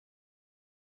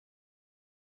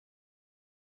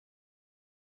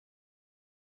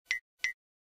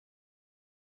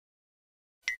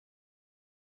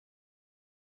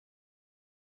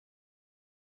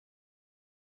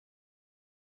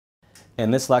In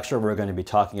this lecture, we're going to be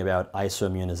talking about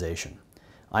isoimmunization.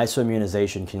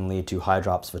 Isoimmunization can lead to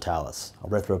hydrops fetalis,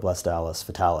 erythroblastosis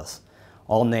fetalis,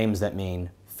 all names that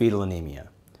mean fetal anemia.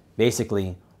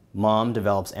 Basically, mom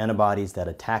develops antibodies that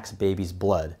attacks baby's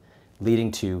blood,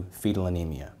 leading to fetal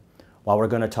anemia. While we're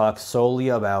going to talk solely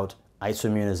about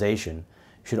isoimmunization, you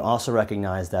should also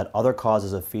recognize that other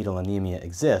causes of fetal anemia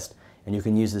exist, and you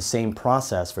can use the same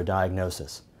process for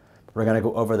diagnosis. We're going to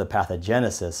go over the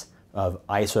pathogenesis of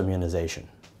isoimmunization.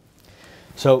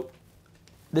 So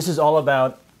this is all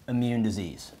about immune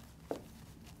disease.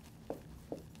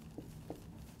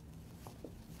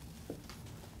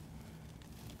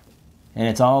 And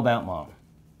it's all about mom.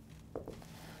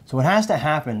 So what has to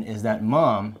happen is that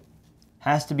mom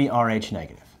has to be Rh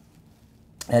negative.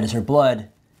 That is, her blood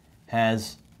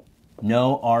has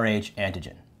no Rh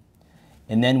antigen.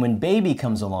 And then when baby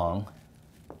comes along,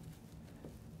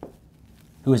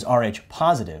 who is Rh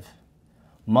positive,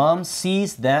 mom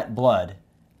sees that blood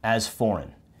as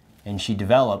foreign, and she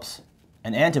develops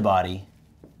an antibody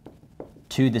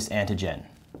to this antigen.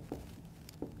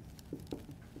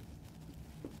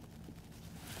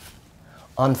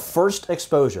 On first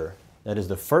exposure, that is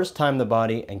the first time the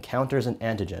body encounters an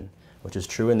antigen, which is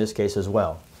true in this case as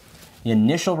well, the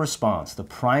initial response, the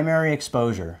primary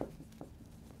exposure,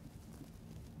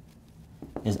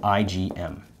 is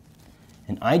IgM.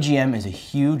 And IgM is a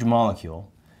huge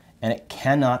molecule, and it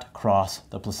cannot cross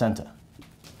the placenta.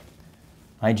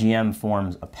 IgM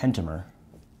forms a pentamer,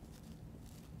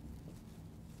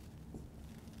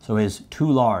 so it is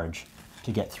too large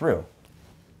to get through.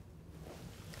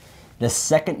 The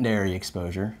secondary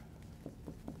exposure,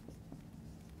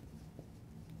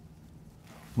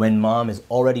 when mom is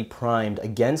already primed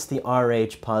against the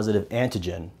Rh positive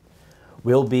antigen,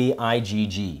 will be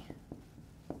IgG.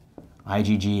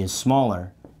 IgG is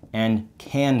smaller and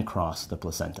can cross the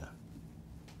placenta.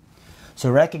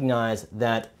 So recognize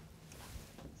that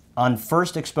on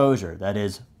first exposure, that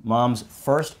is mom's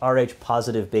first Rh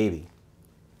positive baby,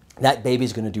 that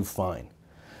baby's going to do fine.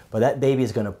 But that baby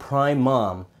is going to prime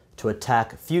mom to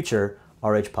attack future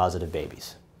Rh positive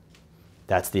babies.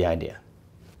 That's the idea.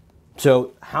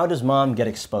 So how does mom get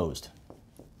exposed?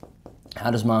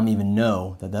 How does mom even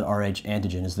know that that Rh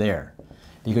antigen is there?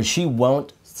 Because she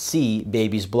won't see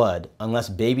baby's blood unless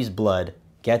baby's blood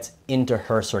gets into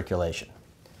her circulation.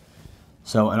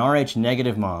 So an Rh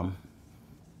negative mom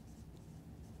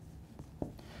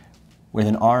with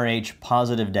an Rh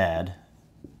positive dad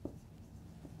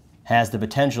has the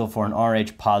potential for an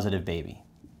Rh positive baby.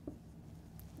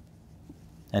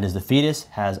 That is, the fetus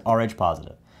has Rh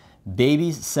positive.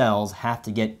 Baby's cells have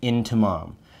to get into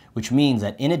mom, which means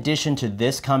that in addition to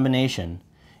this combination,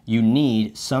 you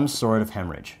need some sort of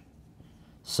hemorrhage,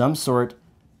 some sort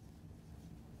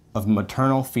of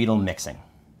maternal fetal mixing.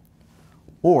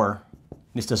 Or,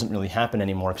 this doesn't really happen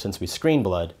anymore since we screen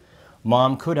blood,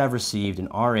 mom could have received an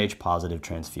Rh positive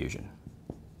transfusion,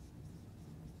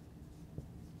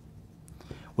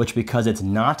 which, because it's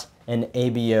not an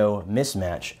ABO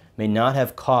mismatch, may not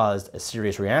have caused a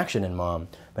serious reaction in mom,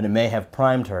 but it may have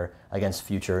primed her against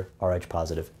future Rh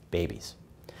positive babies.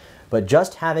 But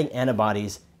just having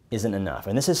antibodies isn't enough.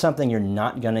 And this is something you're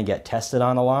not going to get tested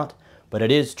on a lot, but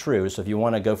it is true. So if you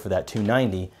want to go for that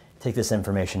 290, take this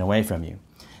information away from you.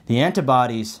 The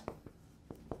antibodies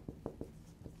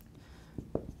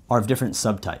are of different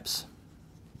subtypes.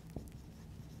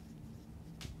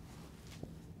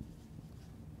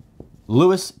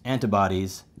 Lewis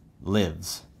antibodies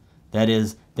lives. That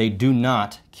is, they do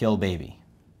not kill baby.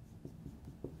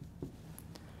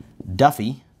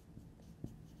 Duffy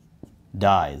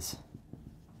dies.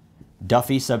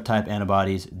 Duffy subtype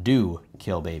antibodies do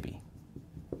kill baby.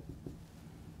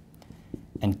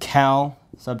 And Cal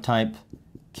subtype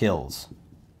kills,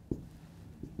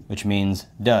 which means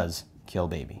does kill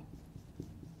baby.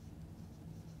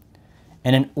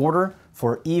 And in order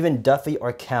for even Duffy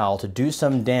or Cal to do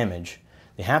some damage,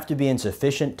 they have to be in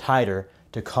sufficient titer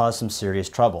to cause some serious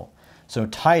trouble. So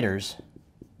titers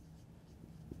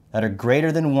that are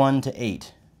greater than 1 to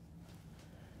 8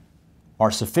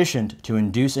 are sufficient to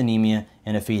induce anemia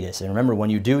in a fetus. And remember,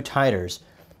 when you do titers,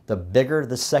 the bigger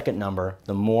the second number,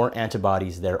 the more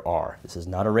antibodies there are. This is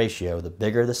not a ratio. The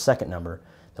bigger the second number,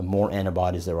 the more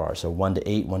antibodies there are. So 1 to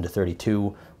 8, 1 to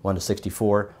 32, 1 to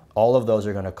 64, all of those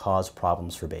are going to cause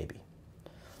problems for baby.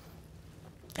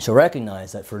 So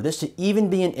recognize that for this to even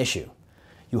be an issue,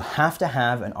 you have to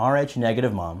have an Rh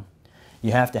negative mom,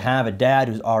 you have to have a dad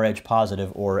who's Rh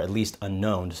positive or at least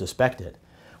unknown to suspect it,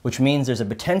 which means there's a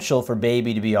potential for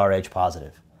baby to be Rh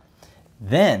positive.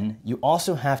 Then you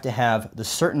also have to have the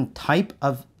certain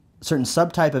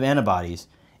subtype of antibodies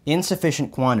in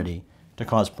sufficient quantity to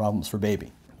cause problems for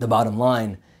baby. The bottom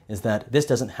line is that this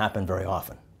doesn't happen very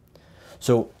often.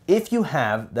 So if you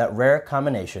have that rare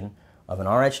combination of an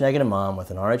Rh negative mom with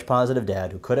an Rh positive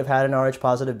dad who could have had an Rh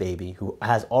positive baby, who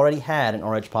has already had an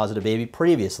Rh positive baby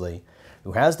previously,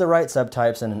 who has the right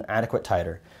subtypes and an adequate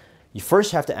titer, you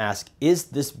first have to ask, is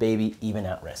this baby even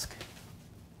at risk?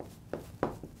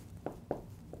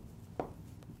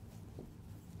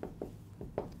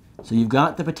 So you've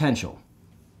got the potential.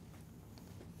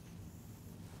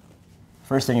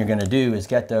 First thing you're going to do is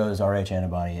get those Rh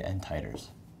antibody and titers.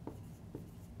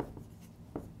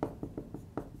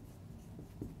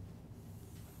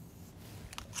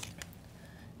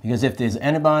 Because if these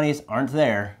antibodies aren't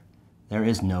there, there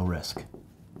is no risk.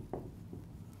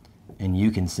 And you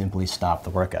can simply stop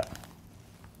the workup.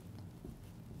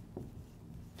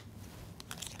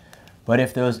 But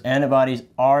if those antibodies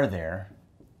are there,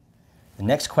 the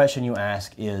next question you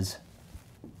ask is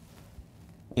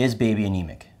baby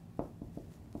anemic?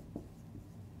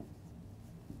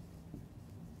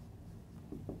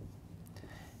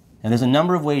 And there's a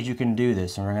number of ways you can do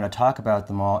this, and we're going to talk about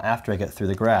them all after I get through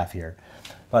the graph here.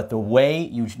 But the way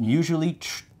you usually,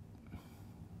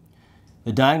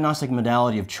 the diagnostic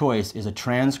modality of choice is a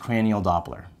transcranial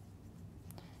Doppler.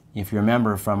 If you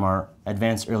remember from our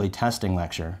advanced early testing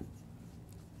lecture,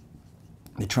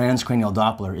 the transcranial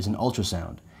Doppler is an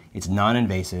ultrasound. It's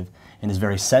non-invasive and is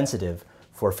very sensitive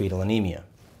for fetal anemia.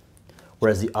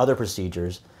 Whereas the other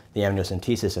procedures, the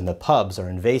amniocentesis and the pubs, are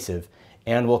invasive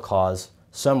and will cause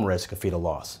some risk of fetal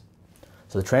loss.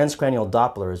 So the transcranial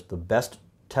Doppler is the best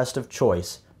test of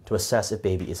choice to assess if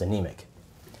baby is anemic.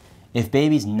 If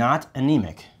baby's not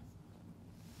anemic,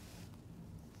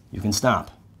 you can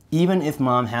stop, even if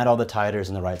mom had all the titers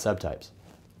and the right subtypes.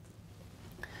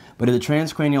 But if the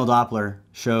transcranial Doppler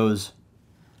shows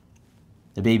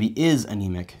the baby is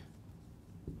anemic,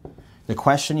 the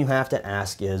question you have to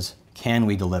ask is, can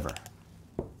we deliver?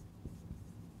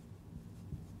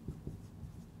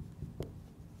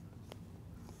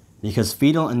 Because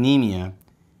fetal anemia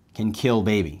can kill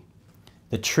baby.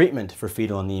 The treatment for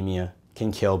fetal anemia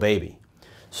can kill baby.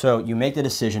 So you make the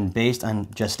decision based on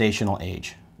gestational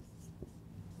age.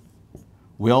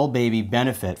 Will baby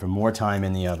benefit from more time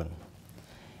in the oven?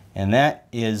 And that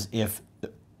is if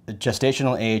the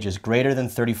gestational age is greater than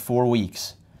 34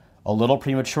 weeks, a little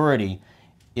prematurity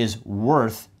is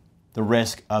worth the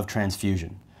risk of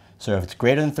transfusion. So if it's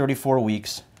greater than 34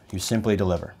 weeks, you simply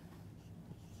deliver.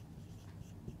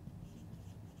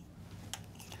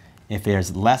 If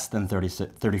there's less than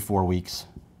 34 weeks,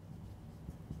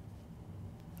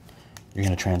 you're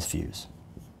going to transfuse.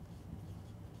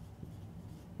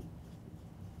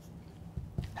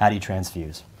 How do you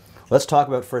transfuse? Let's talk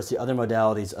about first the other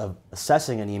modalities of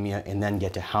assessing anemia and then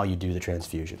get to how you do the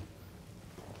transfusion.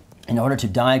 In order to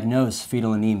diagnose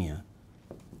fetal anemia,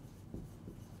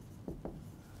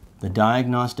 the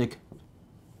diagnostic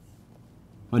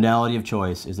modality of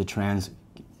choice is the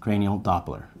transcranial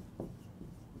Doppler.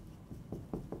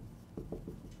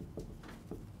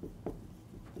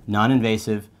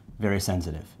 Non-invasive, very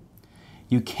sensitive.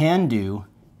 You can do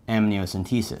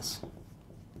amniocentesis.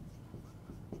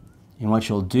 And what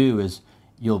you'll do is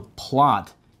you'll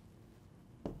plot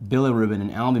bilirubin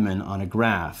and albumin on a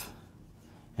graph.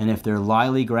 And if they're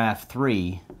Liley graph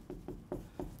 3,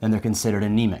 then they're considered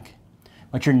anemic.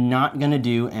 But you're not going to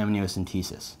do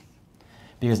amniocentesis.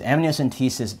 Because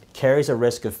amniocentesis carries a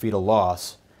risk of fetal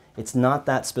loss. It's not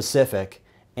that specific,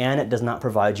 and it does not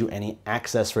provide you any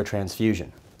access for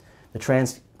transfusion. The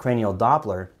transcranial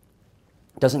Doppler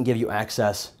doesn't give you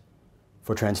access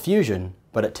for transfusion,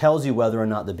 but it tells you whether or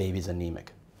not the baby's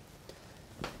anemic.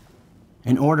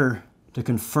 In order to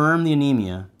confirm the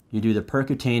anemia, you do the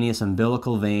percutaneous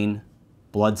umbilical vein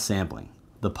blood sampling,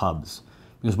 the pubs,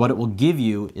 because what it will give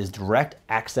you is direct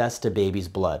access to baby's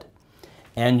blood,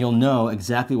 and you'll know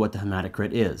exactly what the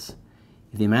hematocrit is.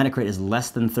 If the hematocrit is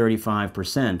less than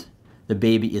 35%, the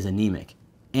baby is anemic.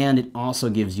 And it also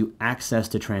gives you access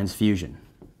to transfusion.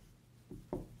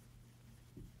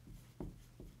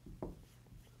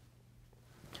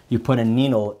 You put a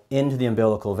needle into the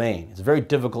umbilical vein. It's very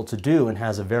difficult to do and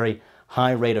has a very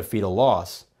high rate of fetal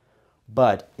loss,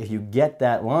 but if you get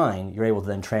that line, you're able to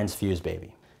then transfuse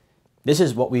baby. This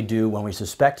is what we do when we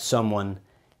suspect someone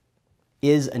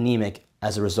is anemic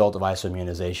as a result of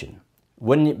isoimmunization.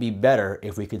 Wouldn't it be better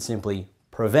if we could simply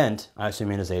prevent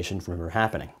isoimmunization from ever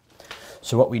happening?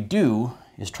 So what we do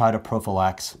is try to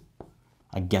prophylax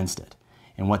against it.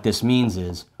 And what this means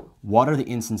is, what are the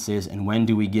instances and when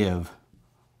do we give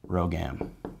RhoGAM?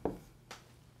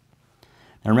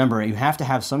 Now remember, you have to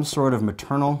have some sort of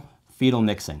maternal fetal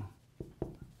mixing.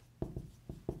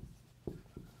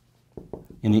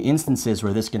 In the instances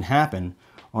where this can happen,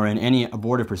 or in any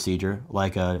abortive procedure,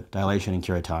 like a dilation and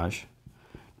curettage,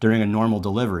 during a normal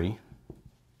delivery,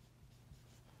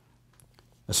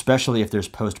 especially if there's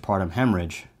postpartum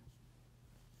hemorrhage,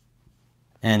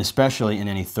 and especially in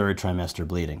any third trimester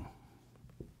bleeding.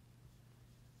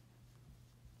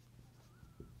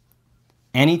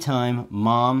 Anytime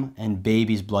mom and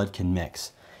baby's blood can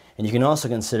mix, and you can also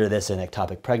consider this in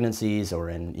ectopic pregnancies or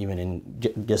even in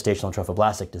gestational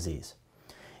trophoblastic disease.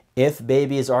 If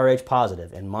baby is Rh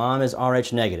positive and mom is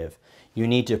Rh negative, you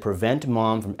need to prevent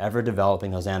mom from ever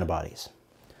developing those antibodies.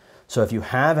 So if you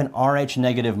have an Rh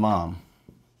negative mom,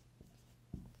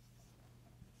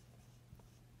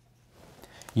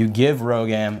 you give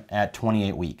RhoGAM at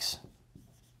 28 weeks.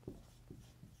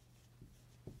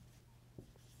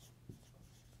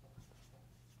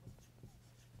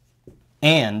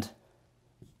 And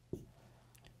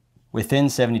within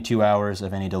 72 hours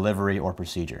of any delivery or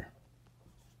procedure.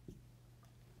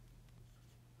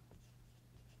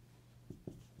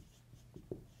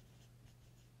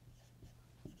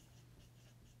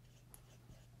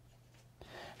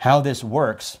 How this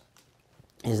works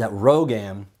is that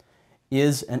RhoGAM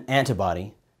is an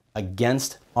antibody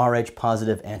against Rh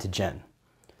positive antigen,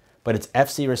 but its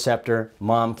Fc receptor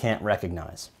mom can't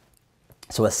recognize.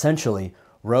 So essentially,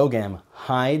 RhoGAM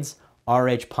hides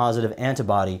Rh positive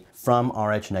antibody from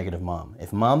Rh negative mom.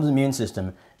 If mom's immune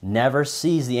system never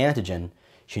sees the antigen,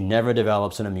 she never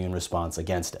develops an immune response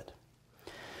against it.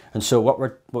 And so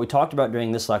what we talked about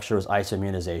during this lecture was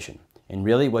isoimmunization. And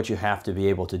really what you have to be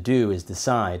able to do is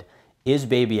decide, is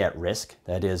baby at risk?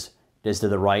 That is there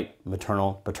the right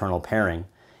maternal-paternal pairing?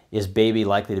 Is baby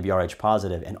likely to be Rh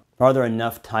positive? And are there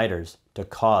enough titers to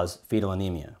cause fetal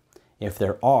anemia? If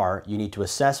there are, you need to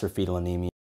assess for fetal anemia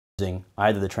using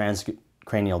either the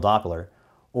transcranial Doppler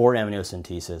or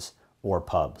amniocentesis or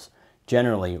pubs.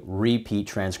 Generally, repeat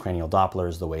transcranial Doppler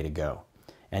is the way to go.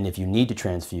 And if you need to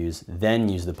transfuse, then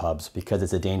use the pubs because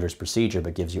it's a dangerous procedure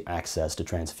but gives you access to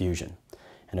transfusion.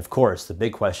 And of course, the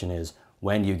big question is,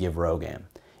 when do you give RhoGAM?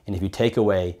 And if you take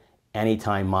away any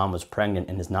time mom was pregnant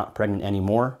and is not pregnant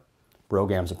anymore,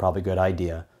 RhoGAM is a probably good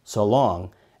idea, so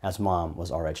long as mom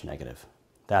was Rh negative.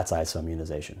 That's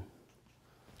isoimmunization.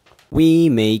 We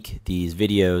make these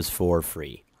videos for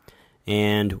free,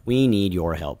 and we need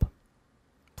your help.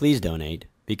 Please donate,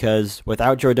 because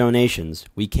without your donations,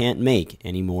 we can't make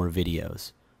any more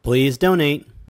videos. Please donate.